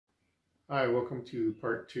Hi, welcome to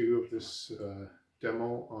part 2 of this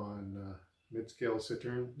demo on mid-scale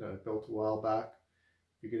cittern that I built a while back.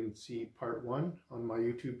 You can see part 1 on my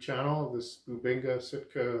YouTube channel, this Bubinga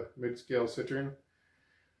Sitka mid-scale cittern.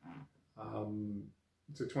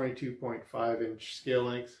 It's a 22.5 inch scale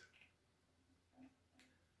length,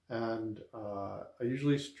 and I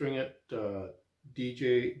usually string it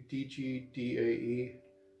DGDAE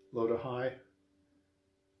low to high,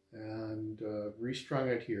 and restrung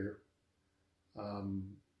it here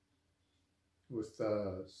with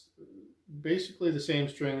basically the same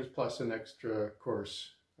strings plus an extra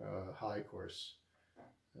course, high course.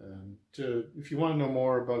 And if you want to know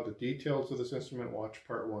more about the details of this instrument, watch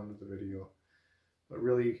part 1 of the video. But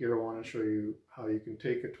really here I want to show you how you can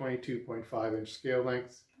take a 22.5 inch scale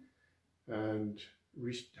length and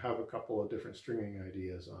have a couple of different stringing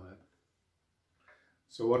ideas on it.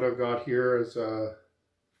 So what I've got here is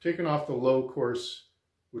taken off the low course,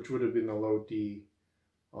 which would have been the low D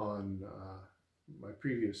on my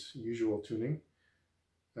previous usual tuning.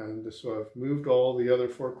 And so I've moved all the other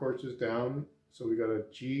 4 courses down. So we got a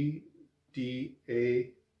G, D,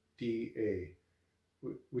 A, D, A,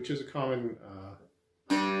 which is a common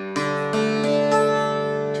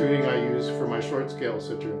tuning I use for my short scale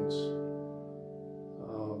citterns.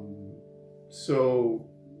 So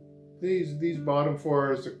these bottom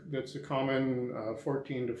 4 that's a common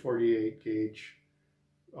 14 to 48 gauge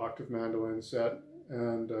octave mandolin set,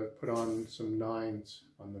 and I've put on some 9s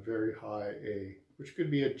on the very high A, which could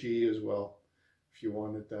be a G as well. If you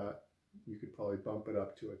wanted that, you could probably bump it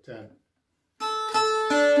up to a 10.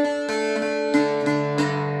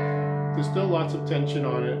 There's still lots of tension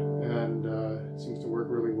on it, and it seems to work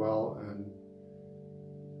really well and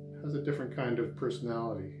has a different kind of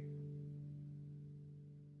personality.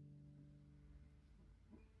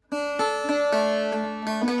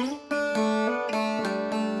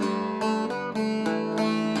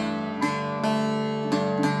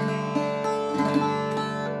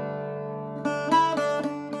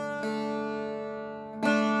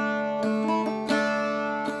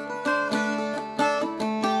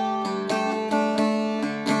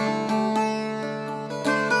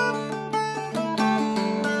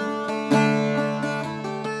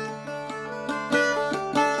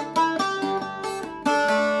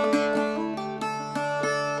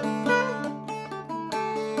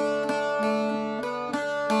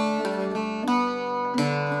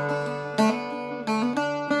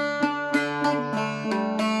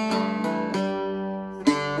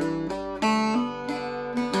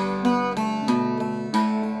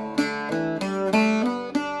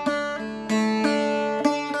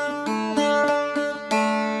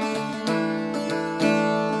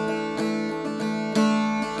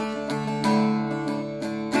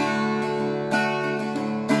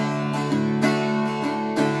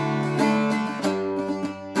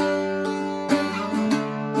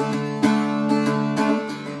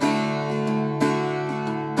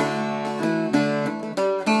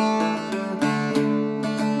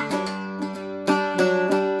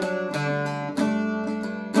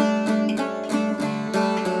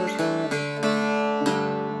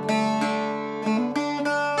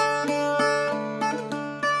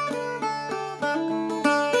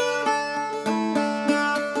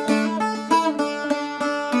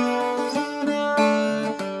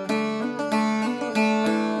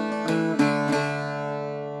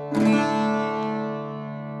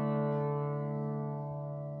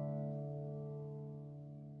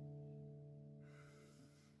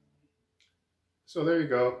 So there you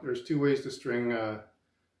go. There's 2 ways to string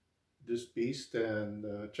this beast, and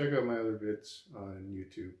check out my other vids on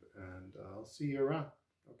YouTube, and I'll see you around.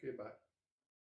 Okay, bye.